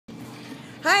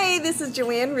Hi, this is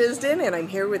JoAn Risdon, and I'm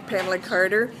here with Pamela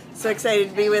Carter. So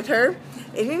excited to be with her.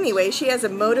 And anyway, she has a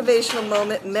motivational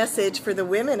moment message for the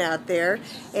women out there.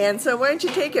 And so why don't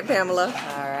you take it, Pamela?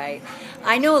 All right.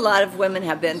 I know a lot of women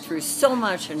have been through so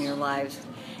much in your lives.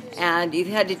 And you've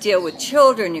had to deal with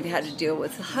children, you've had to deal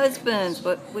with husbands,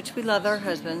 which we love our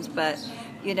husbands, but,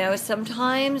 you know,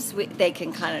 sometimes they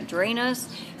can kind of drain us.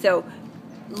 So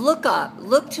look up,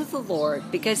 look to the Lord,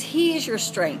 because He is your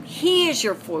strength. He is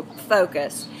your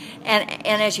focus. And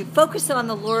as you focus on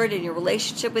the Lord and your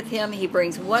relationship with Him, He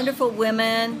brings wonderful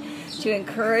women to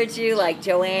encourage you, like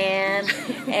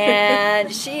JoAn.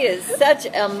 And she is such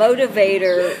a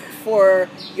motivator for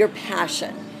your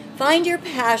passion. Find your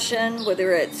passion,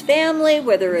 whether it's family,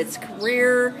 whether it's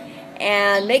career,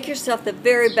 and make yourself the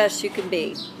very best you can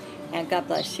be. And God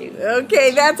bless you.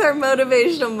 Okay, that's our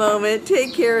motivational moment.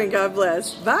 Take care and God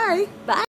bless. Bye. Bye.